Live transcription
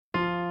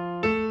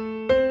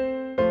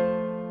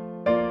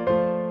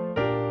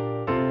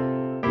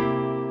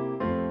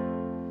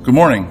Good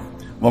morning.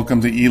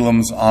 Welcome to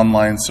Elam's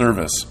online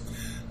service.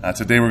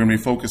 Today we're going to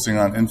be focusing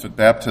on infant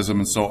baptism,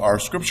 and so our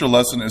scripture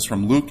lesson is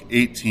from Luke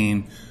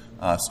 18,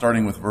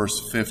 starting with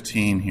verse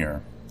 15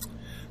 here.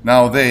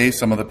 Now they,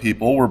 some of the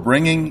people, were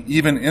bringing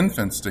even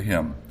infants to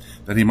him,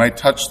 that he might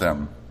touch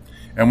them.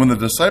 And when the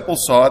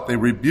disciples saw it, they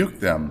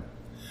rebuked them.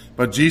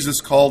 But Jesus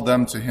called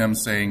them to him,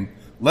 saying,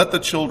 Let the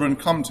children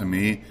come to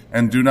me,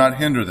 and do not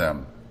hinder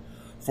them,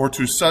 for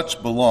to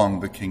such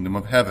belong the kingdom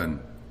of heaven.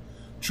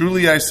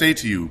 Truly I say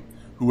to you,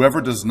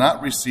 whoever does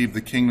not receive the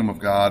kingdom of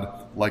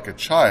God like a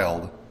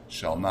child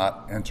shall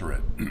not enter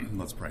it.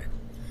 Let's pray.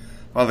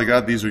 Father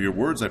God, these are your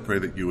words. I pray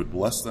that you would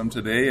bless them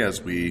today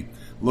as we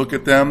look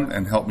at them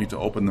and help me to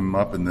open them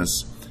up in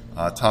this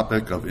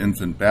topic of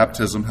infant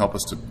baptism. Help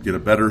us to get a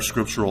better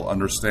scriptural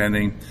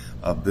understanding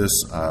of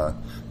this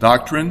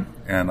doctrine.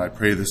 And I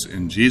pray this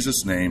in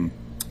Jesus' name.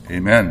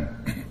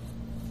 Amen.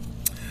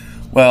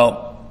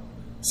 Well,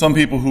 some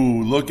people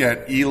who look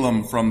at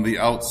Elam from the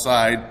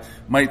outside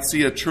might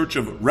see a church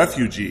of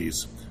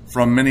refugees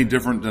from many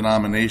different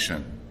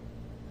denominations.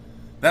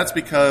 That's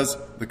because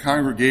the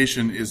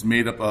congregation is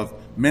made up of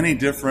many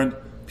different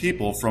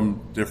people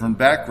from different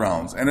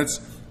backgrounds, and it's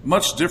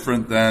much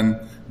different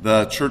than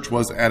the church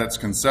was at its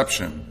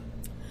conception.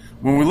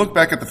 When we look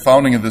back at the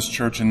founding of this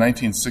church in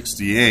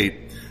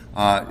 1968,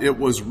 it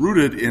was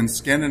rooted in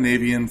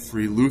Scandinavian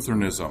Free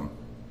Lutheranism.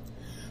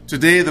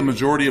 Today, the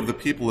majority of the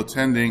people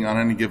attending on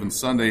any given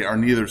Sunday are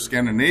neither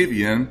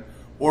Scandinavian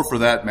or, for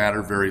that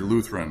matter, very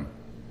Lutheran.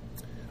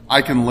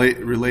 I can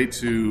relate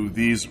to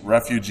these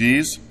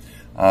refugees.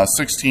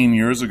 16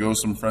 years ago,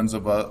 some friends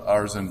of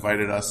ours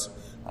invited us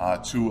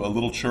to a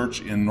little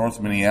church in North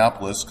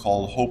Minneapolis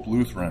called Hope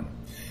Lutheran.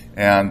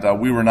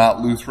 And we were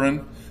not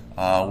Lutheran.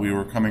 We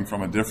were coming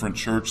from a different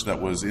church that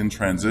was in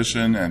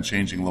transition and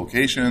changing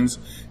locations,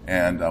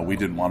 and we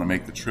didn't want to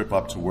make the trip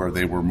up to where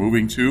they were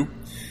moving to.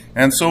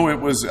 And so it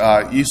was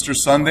Easter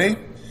Sunday,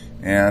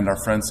 and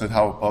our friend said,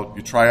 how about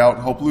you try out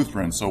Hope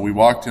Lutheran? So we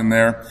walked in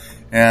there,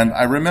 and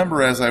I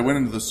remember as I went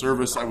into the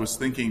service, I was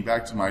thinking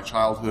back to my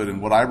childhood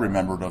and what I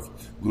remembered of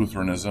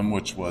Lutheranism,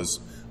 which was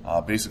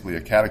basically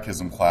a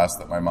catechism class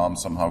that my mom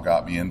somehow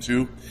got me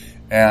into.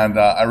 And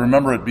I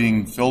remember it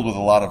being filled with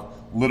a lot of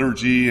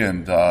liturgy,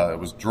 and it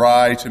was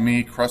dry to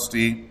me,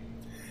 crusty.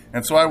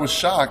 And so I was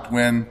shocked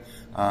when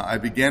I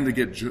began to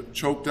get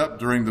choked up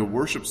during the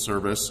worship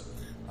service,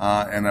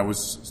 and I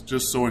was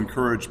just so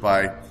encouraged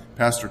by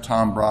Pastor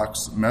Tom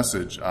Brock's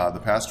message,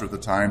 the pastor at the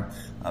time.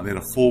 They had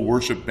a full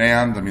worship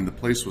band. I mean, the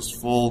place was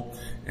full,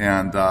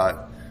 and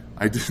I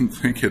didn't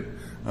think it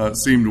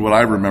seemed what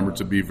I remember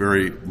to be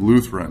very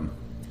Lutheran.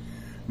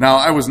 Now,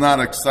 I was not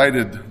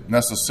excited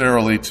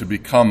necessarily to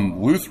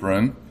become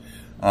Lutheran.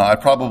 I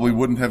probably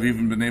wouldn't have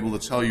even been able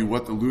to tell you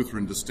what the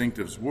Lutheran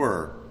distinctives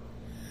were.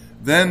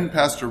 Then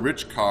Pastor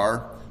Rich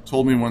Carr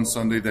told me one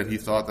Sunday that he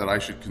thought that I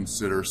should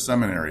consider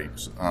seminary,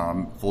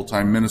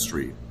 full-time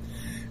ministry.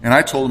 And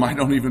I told him I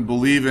don't even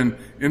believe in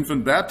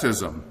infant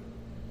baptism.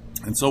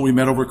 And so we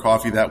met over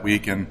coffee that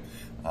week, and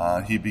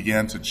he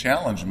began to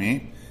challenge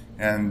me,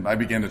 and I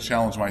began to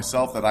challenge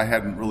myself that I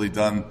hadn't really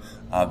done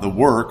the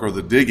work or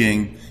the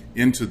digging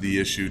into the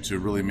issue to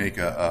really make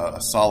a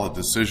solid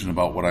decision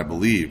about what I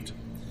believed.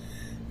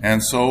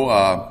 And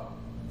so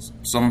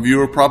some of you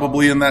are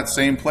probably in that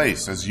same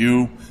place. As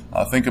you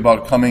think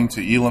about coming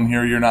to Elam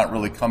here, you're not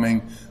really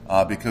coming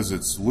because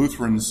it's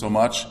Lutheran so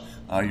much.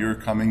 You're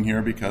coming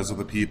here because of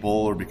the people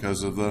or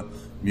because of the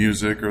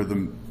music or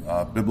the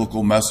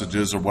biblical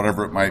messages or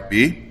whatever it might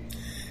be.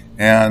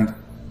 And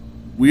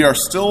we are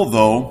still,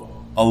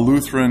 though, a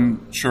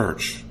Lutheran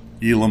church,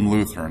 Elam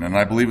Lutheran. And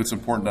I believe it's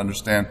important to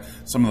understand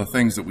some of the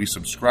things that we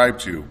subscribe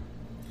to.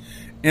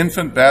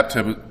 Infant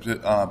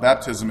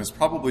baptism is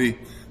probably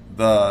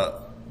the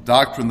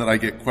doctrine that I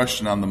get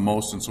questioned on the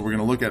most. And so we're going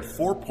to look at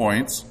 4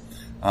 points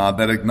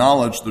that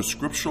acknowledge the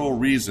scriptural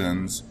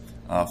reasons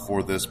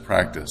for this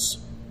practice.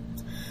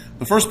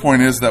 The first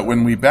point is that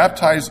when we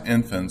baptize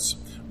infants,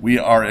 we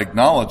are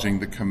acknowledging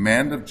the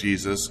command of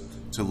Jesus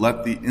to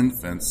let the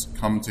infants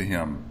come to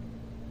him.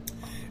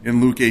 In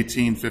Luke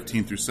 18,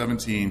 15 through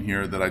 17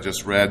 here that I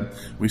just read,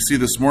 we see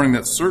this morning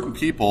that certain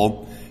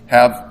people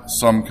have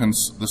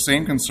the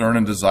same concern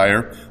and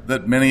desire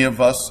that many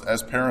of us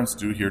as parents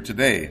do here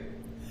today.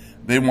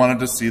 They wanted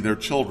to see their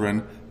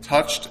children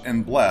touched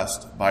and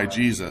blessed by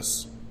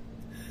Jesus.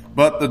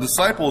 But the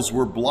disciples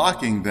were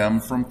blocking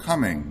them from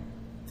coming.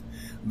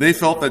 They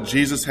felt that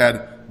Jesus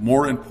had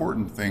more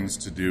important things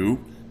to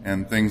do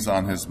and things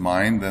on his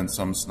mind than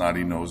some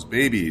snotty-nosed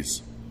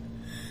babies.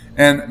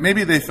 And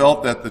maybe they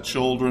felt that the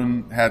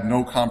children had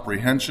no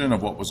comprehension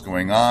of what was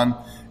going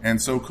on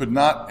and so could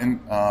not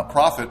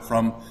profit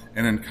from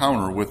an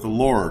encounter with the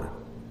Lord.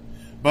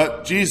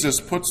 But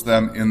Jesus puts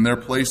them in their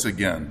place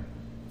again.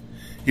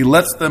 He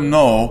lets them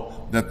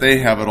know that they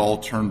have it all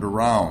turned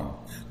around,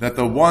 that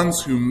the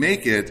ones who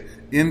make it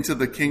into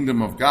the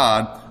kingdom of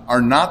God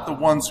are not the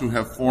ones who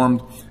have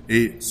formed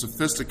a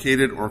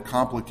sophisticated or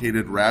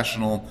complicated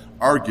rational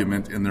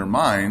argument in their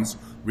minds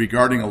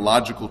regarding a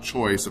logical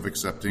choice of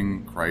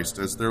accepting Christ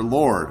as their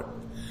Lord.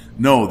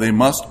 No, they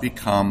must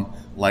become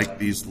like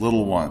these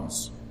little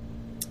ones.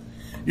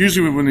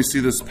 Usually when we see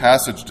this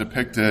passage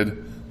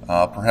depicted,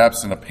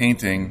 perhaps in a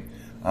painting,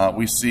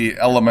 we see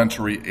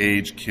elementary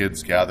age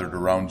kids gathered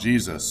around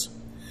Jesus.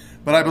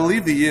 But I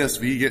believe the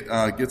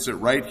ESV gets it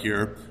right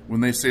here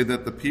when they say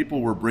that the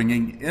people were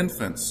bringing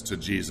infants to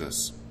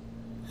Jesus.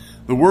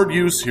 The word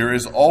used here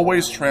is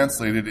always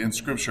translated in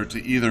Scripture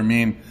to either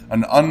mean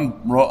an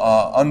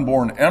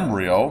unborn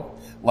embryo,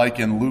 like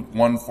in Luke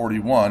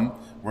 1:41,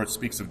 where it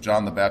speaks of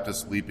John the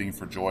Baptist leaping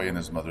for joy in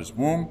his mother's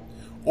womb,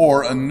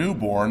 or a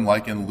newborn,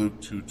 like in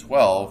Luke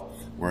 2:12,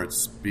 where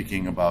it's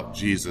speaking about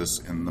Jesus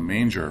in the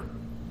manger.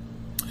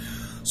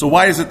 So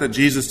why is it that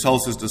Jesus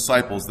tells his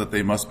disciples that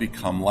they must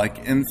become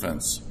like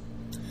infants?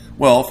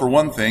 Well, for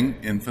one thing,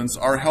 infants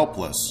are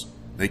helpless.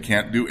 They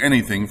can't do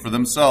anything for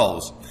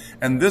themselves.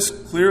 And this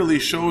clearly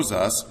shows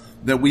us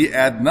that we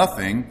add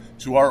nothing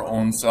to our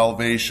own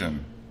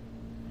salvation.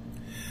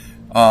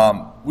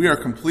 We are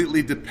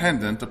completely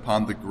dependent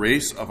upon the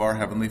grace of our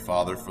Heavenly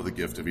Father for the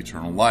gift of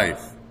eternal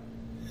life.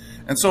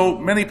 And so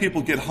many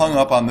people get hung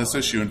up on this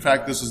issue. In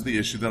fact, this is the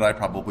issue that I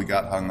probably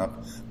got hung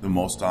up the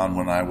most on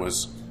when I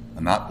was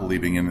not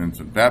believing in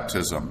infant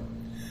baptism.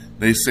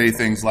 They say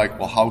things like,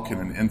 well, how can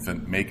an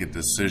infant make a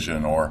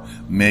decision or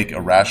make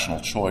a rational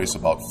choice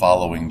about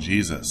following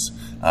Jesus?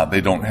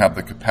 They don't have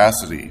the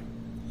capacity.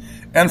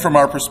 And from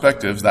our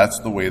perspectives, that's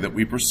the way that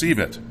we perceive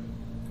it.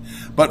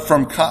 But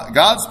from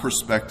God's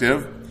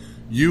perspective,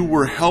 you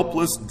were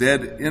helpless,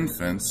 dead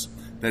infants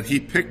that he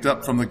picked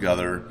up from the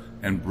gutter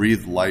and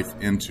breathed life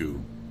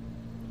into.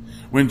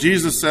 When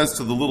Jesus says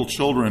to the little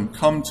children,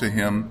 come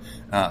to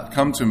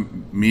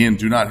me and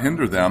do not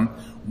hinder them,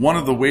 one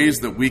of the ways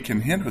that we can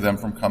hinder them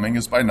from coming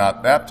is by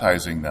not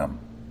baptizing them.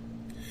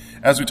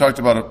 As we talked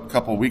about a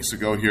couple of weeks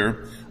ago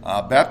here,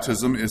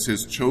 baptism is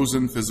his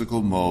chosen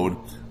physical mode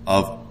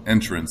of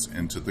entrance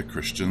into the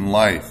Christian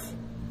life.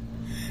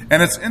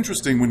 And it's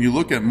interesting when you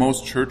look at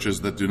most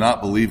churches that do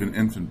not believe in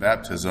infant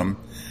baptism,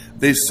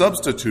 they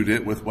substitute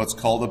it with what's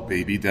called a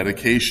baby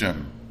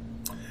dedication.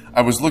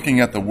 I was looking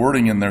at the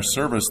wording in their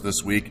service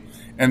this week,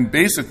 and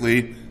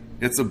basically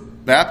it's a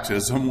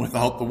baptism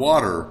without the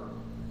water.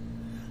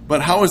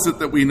 But how is it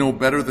that we know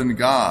better than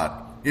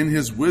God? In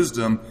his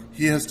wisdom,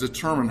 he has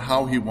determined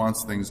how he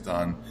wants things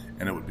done,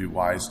 and it would be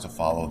wise to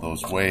follow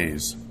those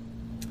ways.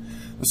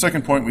 The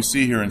second point we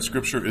see here in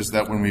Scripture is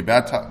that when we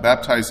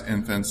baptize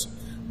infants,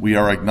 we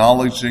are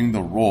acknowledging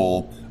the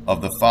role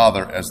of the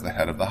father as the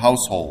head of the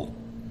household.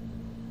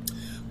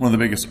 One of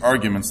the biggest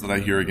arguments that I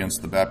hear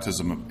against the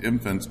baptism of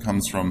infants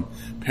comes from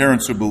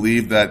parents who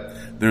believe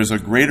that there's a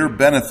greater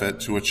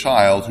benefit to a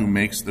child who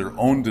makes their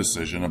own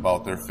decision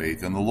about their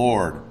faith in the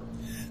Lord,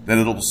 that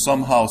it'll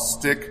somehow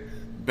stick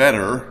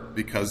better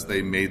because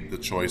they made the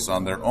choice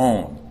on their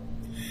own.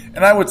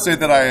 And I would say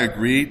that I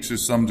agree to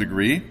some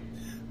degree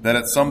that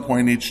at some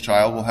point each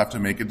child will have to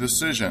make a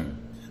decision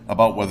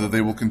about whether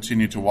they will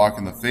continue to walk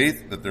in the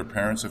faith that their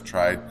parents have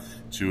tried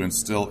to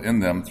instill in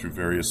them through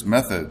various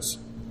methods.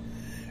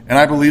 And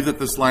I believe that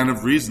this line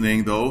of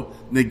reasoning, though,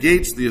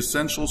 negates the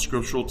essential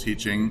scriptural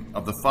teaching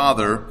of the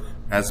father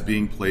as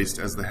being placed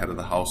as the head of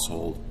the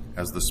household,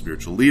 as the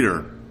spiritual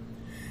leader.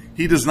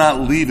 He does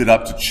not leave it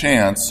up to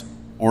chance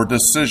or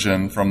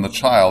decision from the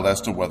child as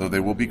to whether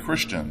they will be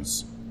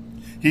Christians.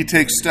 He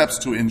takes steps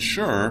to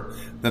ensure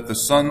that the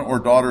son or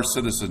daughter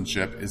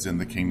citizenship is in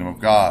the kingdom of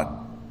God.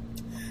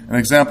 An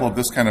example of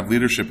this kind of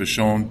leadership is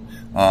shown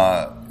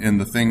in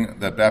the thing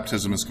that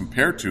baptism is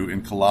compared to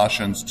in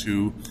Colossians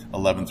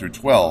 2:11 through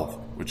 12,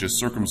 which is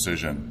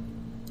circumcision.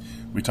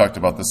 We talked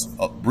about this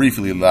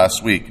briefly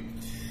last week.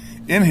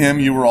 In him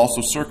you were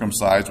also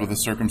circumcised with a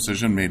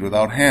circumcision made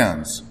without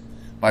hands,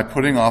 by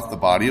putting off the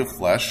body of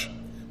flesh,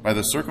 by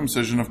the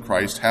circumcision of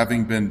Christ,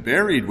 having been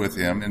buried with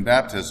him in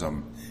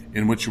baptism,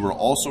 in which you were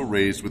also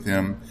raised with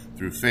him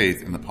through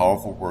faith in the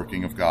powerful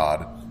working of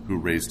God who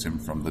raised him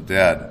from the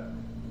dead.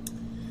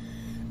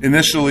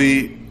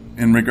 Initially,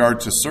 in regard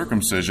to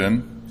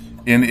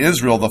circumcision, in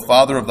Israel, the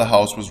father of the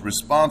house was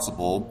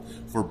responsible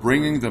for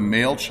bringing the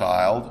male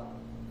child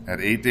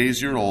at 8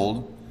 days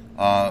old,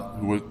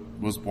 who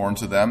was born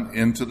to them,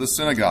 into the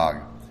synagogue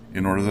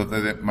in order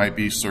that it might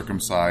be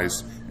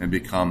circumcised and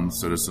become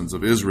citizens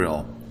of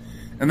Israel.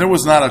 And there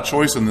was not a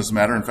choice in this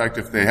matter. In fact,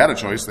 if they had a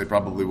choice, they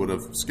probably would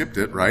have skipped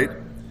it, right?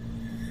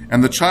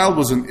 And the child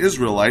was an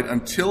Israelite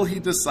until he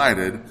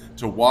decided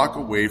to walk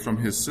away from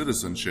his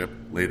citizenship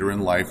later in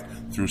life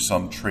through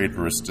some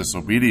traitorous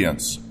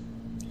disobedience.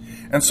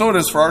 And so it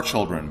is for our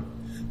children.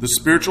 The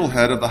spiritual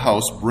head of the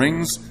house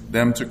brings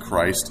them to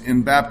Christ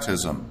in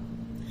baptism.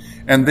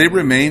 And they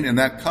remain in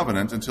that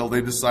covenant until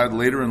they decide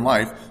later in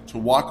life to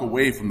walk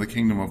away from the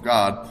kingdom of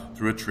God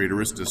through a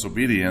traitorous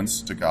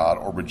disobedience to God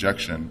or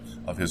rejection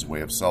of his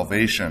way of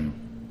salvation.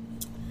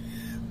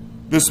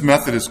 This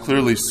method is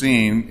clearly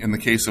seen in the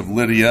case of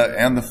Lydia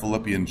and the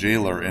Philippian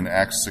jailer in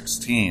Acts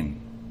 16.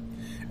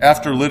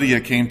 After Lydia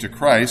came to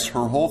Christ,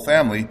 her whole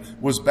family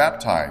was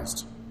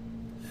baptized.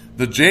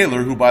 The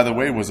jailer, who by the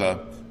way was a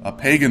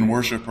pagan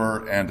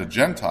worshiper and a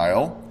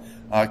Gentile,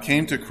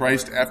 came to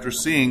Christ after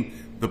seeing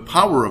the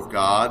power of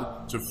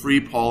God to free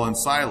Paul and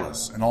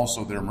Silas, and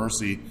also their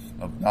mercy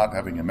of not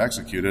having him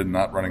executed and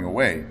not running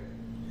away.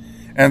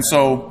 And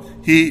so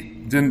he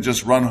didn't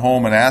just run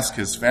home and ask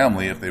his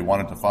family if they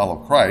wanted to follow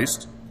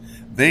Christ.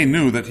 They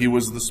knew that he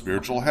was the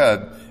spiritual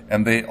head,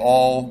 and they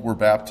all were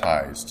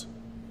baptized.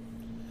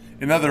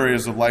 In other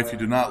areas of life, you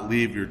do not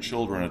leave your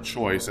children a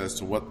choice as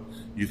to what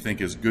you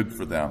think is good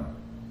for them.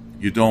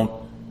 You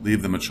don't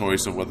leave them a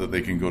choice of whether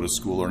they can go to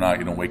school or not.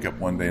 You don't wake up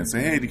one day and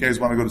say, hey, do you guys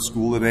want to go to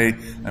school today?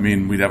 I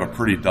mean, we'd have a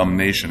pretty dumb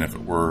nation if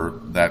it were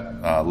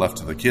that left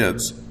to the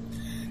kids.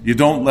 You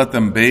don't let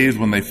them bathe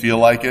when they feel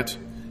like it,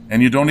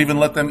 and you don't even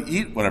let them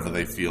eat whatever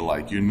they feel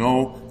like. You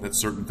know that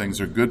certain things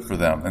are good for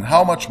them. And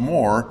how much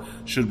more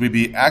should we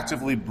be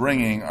actively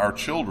bringing our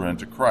children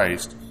to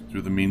Christ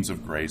through the means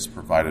of grace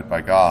provided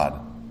by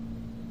God?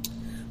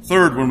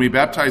 Third, when we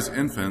baptize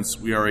infants,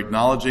 we are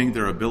acknowledging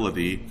their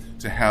ability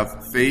to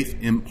have faith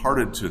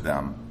imparted to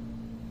them.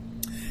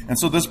 And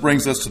so this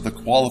brings us to the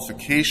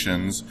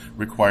qualifications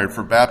required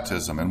for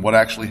baptism and what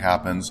actually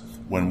happens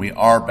when we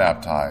are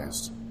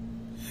baptized.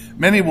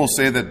 Many will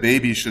say that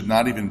babies should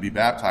not even be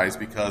baptized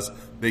because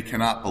they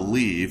cannot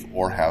believe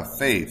or have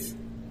faith.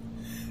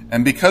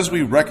 And because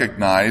we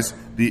recognize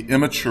the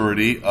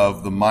immaturity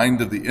of the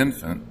mind of the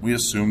infant, we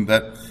assume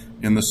that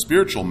in the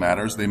spiritual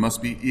matters, they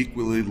must be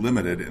equally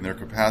limited in their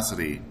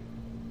capacity.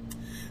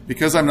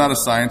 Because I'm not a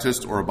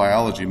scientist or a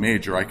biology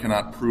major, I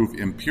cannot prove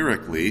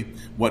empirically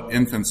what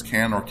infants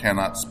can or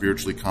cannot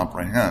spiritually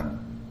comprehend.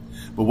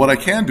 But what I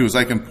can do is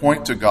I can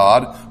point to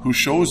God who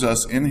shows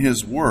us in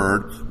His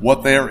Word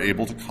what they are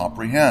able to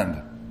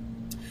comprehend.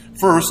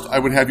 First, I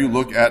would have you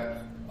look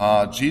at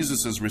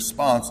Jesus'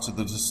 response to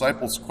the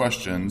disciples'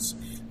 questions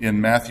in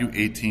Matthew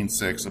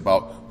 18:6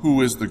 about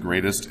who is the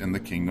greatest in the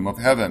kingdom of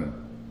heaven.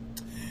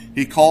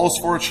 He calls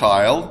for a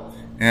child,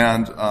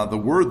 and the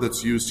word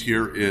that's used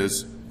here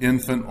is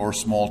infant or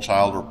small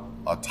child or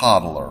a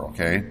toddler,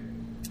 okay?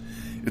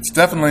 It's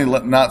definitely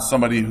not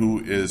somebody who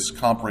is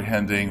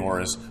comprehending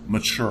or is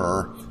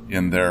mature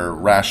in their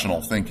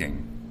rational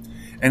thinking.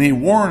 And he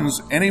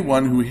warns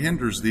anyone who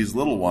hinders these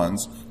little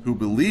ones who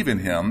believe in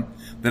him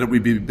that it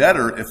would be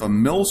better if a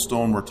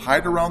millstone were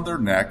tied around their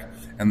neck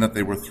and that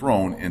they were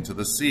thrown into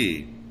the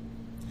sea.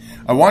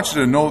 I want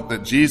you to note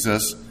that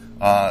Jesus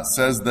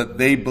says that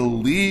they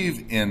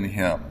believe in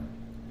him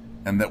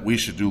and that we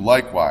should do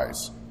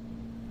likewise.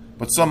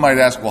 But some might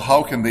ask, well,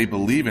 how can they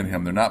believe in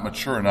him? They're not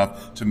mature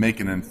enough to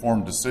make an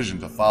informed decision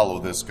to follow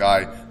this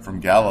guy from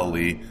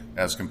Galilee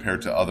as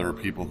compared to other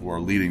people who are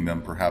leading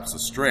them perhaps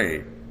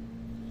astray.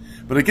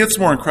 But it gets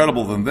more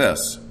incredible than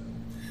this.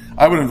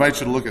 I would invite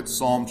you to look at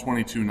Psalm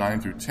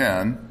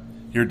 22:9-10.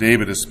 Here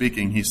David is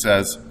speaking. He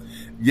says,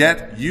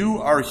 "Yet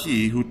you are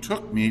he who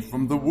took me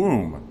from the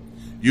womb.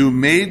 You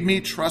made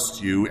me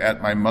trust you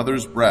at my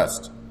mother's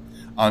breast.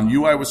 On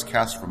you I was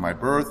cast from my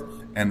birth,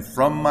 and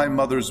from my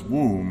mother's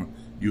womb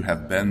you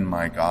have been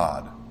my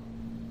God."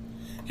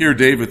 Here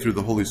David, through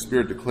the Holy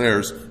Spirit,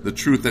 declares the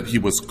truth that he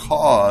was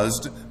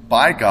caused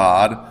by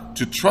God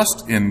to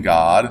trust in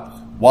God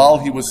while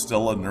he was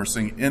still a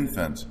nursing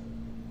infant.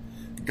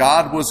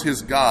 God was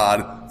his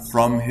God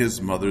from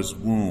his mother's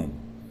womb.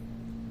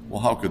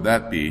 Well, how could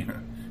that be?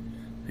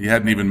 He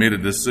hadn't even made a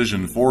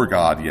decision for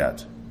God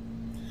yet.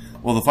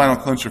 Well, the final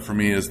clincher for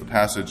me is the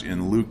passage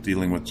in Luke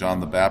dealing with John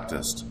the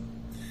Baptist.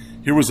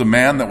 Here was a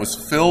man that was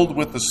filled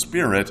with the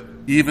Spirit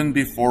even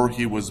before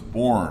he was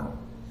born.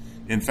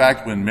 In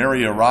fact, when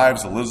Mary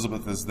arrives,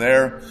 Elizabeth is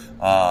there.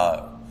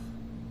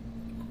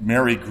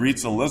 Mary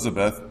greets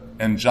Elizabeth,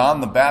 and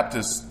John the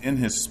Baptist, in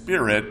his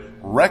spirit,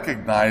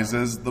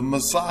 recognizes the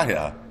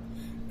Messiah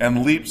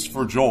and leaps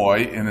for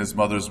joy in his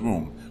mother's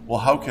womb. Well,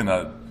 how can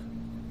a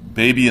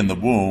baby in the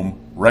womb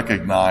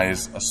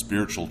recognize a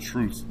spiritual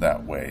truth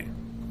that way?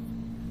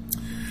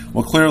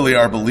 Well, clearly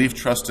our belief,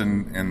 trust,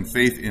 and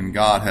faith in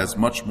God has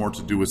much more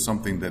to do with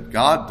something that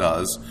God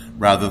does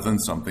rather than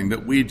something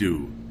that we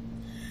do.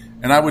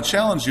 And I would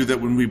challenge you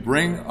that when we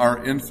bring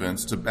our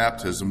infants to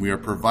baptism, we are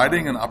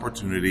providing an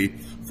opportunity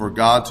for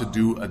God to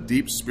do a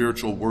deep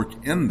spiritual work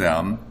in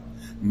them,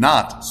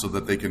 not so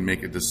that they can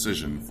make a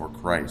decision for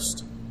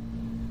Christ.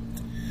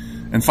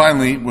 And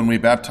finally, when we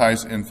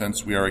baptize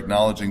infants, we are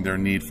acknowledging their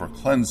need for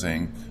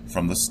cleansing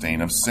from the stain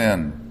of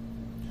sin.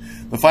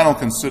 The final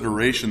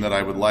consideration that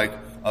I would like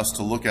us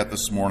to look at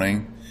this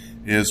morning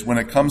is when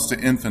it comes to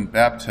infant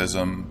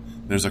baptism,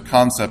 there's a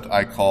concept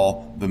I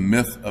call the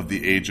myth of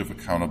the age of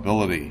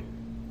accountability.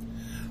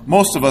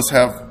 Most of us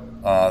have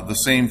the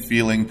same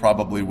feeling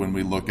probably when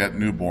we look at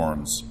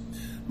newborns.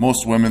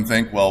 Most women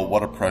think, well,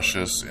 what a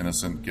precious,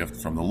 innocent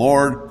gift from the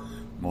Lord.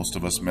 Most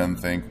of us men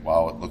think,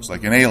 wow, it looks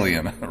like an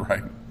alien,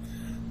 right?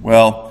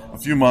 Well, a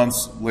few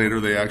months later,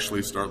 they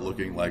actually start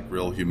looking like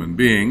real human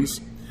beings.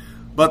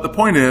 But the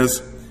point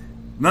is,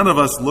 none of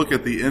us look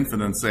at the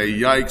infant and say,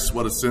 yikes,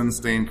 what a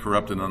sin-stained,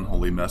 corrupt, and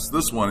unholy mess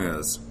this one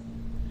is.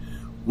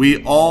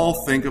 We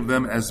all think of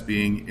them as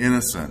being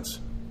innocent.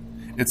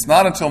 It's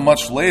not until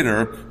much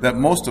later that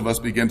most of us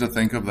begin to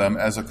think of them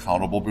as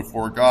accountable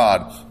before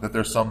God, that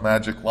there's some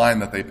magic line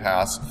that they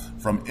pass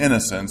from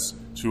innocence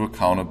to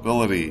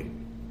accountability.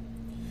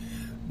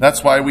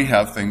 That's why we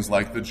have things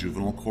like the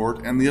juvenile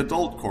court and the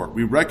adult court.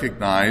 We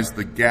recognize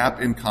the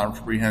gap in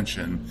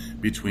comprehension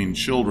between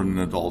children and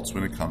adults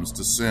when it comes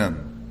to sin.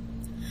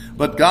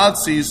 But God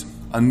sees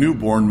a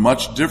newborn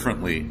much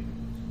differently.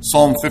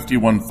 Psalm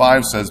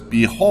 51:5 says,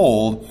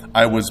 "Behold,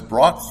 I was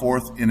brought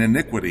forth in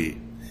iniquity.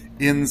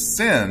 In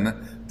sin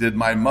did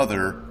my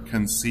mother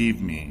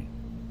conceive me."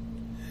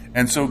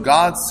 And so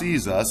God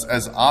sees us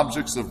as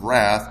objects of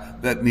wrath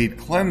that need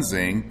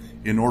cleansing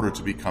in order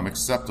to become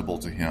acceptable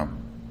to Him.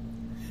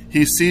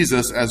 He sees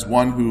us as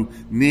one who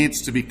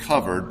needs to be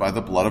covered by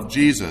the blood of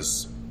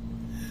Jesus.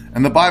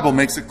 And the Bible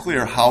makes it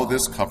clear how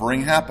this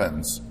covering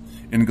happens.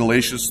 In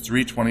Galatians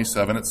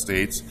 3:27 it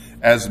states,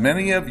 "As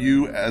many of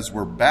you as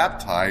were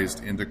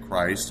baptized into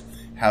Christ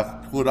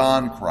have put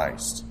on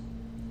Christ."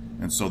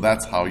 And so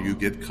that's how you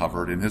get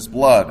covered in His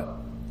blood.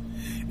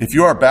 If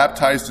you are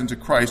baptized into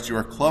Christ, you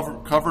are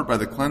covered by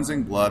the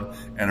cleansing blood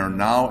and are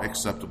now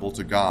acceptable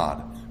to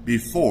God.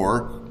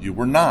 Before, you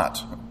were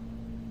not.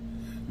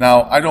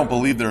 Now, I don't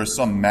believe there is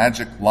some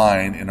magic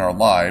line in our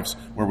lives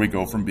where we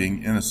go from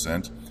being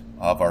innocent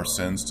of our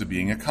sins to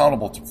being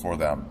accountable for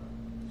them.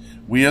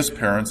 We as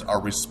parents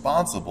are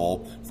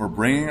responsible for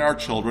bringing our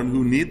children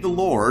who need the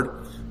Lord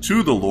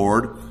to the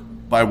Lord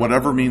by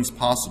whatever means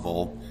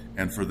possible,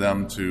 and for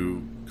them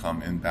to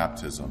come in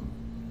baptism.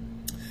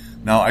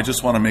 Now, I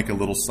just want to make a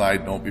little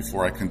side note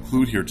before I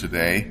conclude here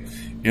today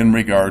in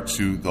regard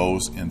to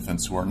those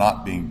infants who are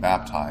not being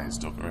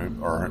baptized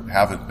or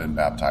haven't been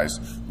baptized.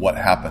 What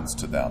happens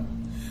to them?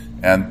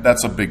 And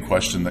that's a big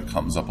question that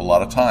comes up a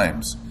lot of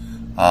times.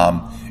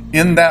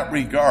 In that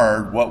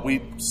regard, what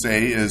we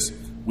say is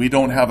we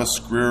don't have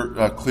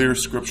a clear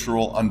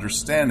scriptural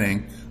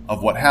understanding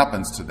of what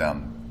happens to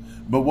them.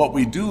 But what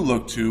we do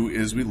look to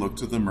is we look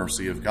to the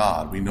mercy of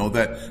God. We know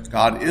that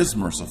God is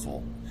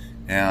merciful.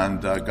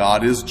 And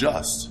God is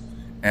just,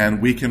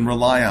 and we can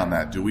rely on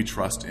that. Do we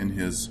trust in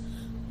His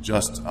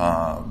just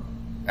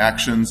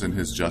actions and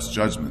His just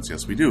judgments?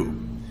 Yes, we do.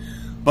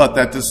 But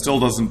that still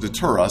doesn't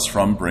deter us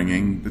from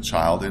bringing the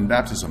child in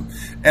baptism.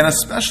 And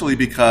especially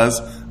because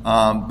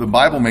the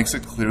Bible makes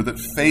it clear that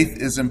faith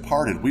is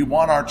imparted. We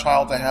want our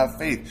child to have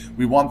faith.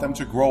 We want them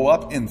to grow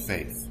up in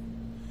faith.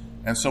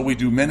 And so we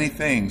do many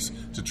things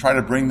to try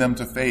to bring them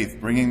to faith,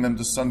 bringing them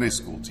to Sunday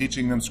school,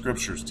 teaching them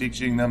scriptures,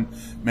 teaching them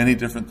many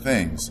different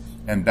things.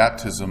 And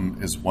baptism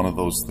is one of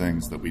those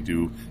things that we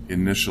do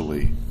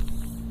initially.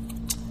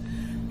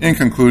 In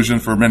conclusion,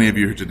 for many of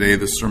you here today,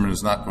 this sermon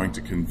is not going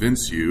to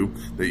convince you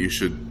that you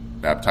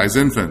should baptize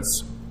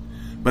infants.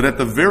 But at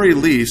the very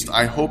least,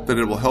 I hope that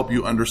it will help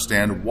you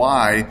understand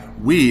why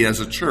we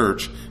as a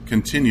church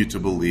continue to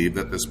believe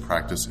that this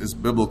practice is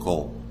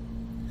biblical.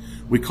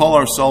 We call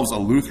ourselves a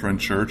Lutheran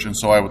church, and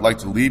so I would like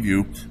to leave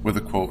you with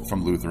a quote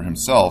from Luther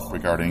himself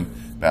regarding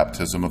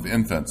baptism of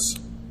infants.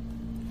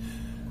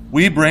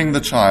 "We bring the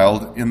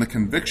child in the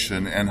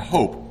conviction and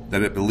hope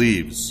that it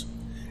believes,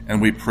 and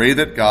we pray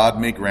that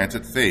God may grant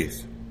it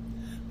faith.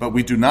 But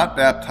we do not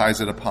baptize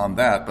it upon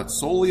that, but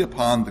solely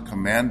upon the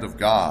command of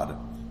God.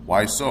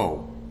 Why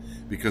so?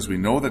 Because we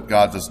know that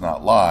God does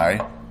not lie.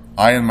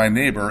 I and my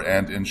neighbor,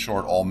 and in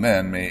short all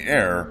men, may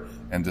err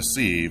and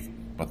deceive,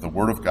 but the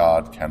word of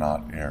God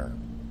cannot err."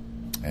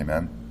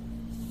 Amen.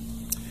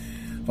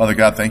 Father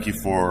God, thank you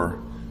for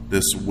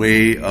this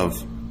way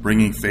of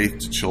bringing faith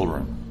to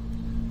children,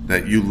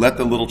 that you let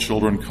the little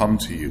children come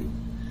to you.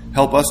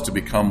 Help us to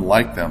become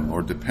like them,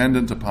 Lord,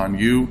 dependent upon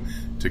you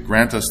to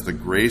grant us the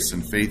grace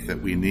and faith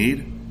that we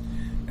need.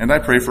 And I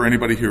pray for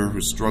anybody here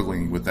who's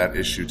struggling with that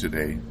issue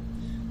today.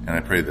 And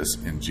I pray this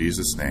in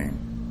Jesus' name.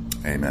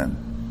 Amen.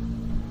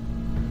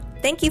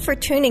 Thank you for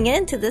tuning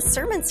in to this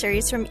sermon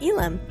series from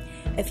Elam.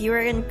 If you are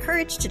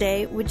encouraged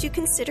today, would you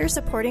consider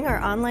supporting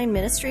our online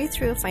ministry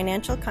through a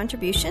financial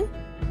contribution?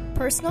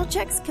 Personal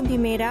checks can be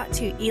made out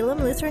to Elam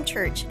Lutheran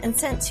Church and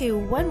sent to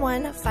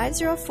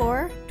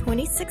 11504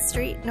 26th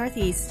Street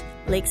Northeast,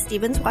 Lake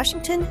Stevens,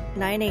 Washington,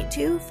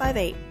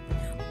 98258.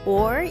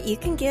 Or you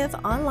can give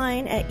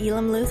online at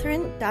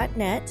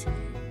elamlutheran.net.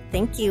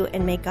 Thank you,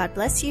 and may God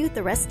bless you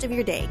the rest of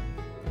your day.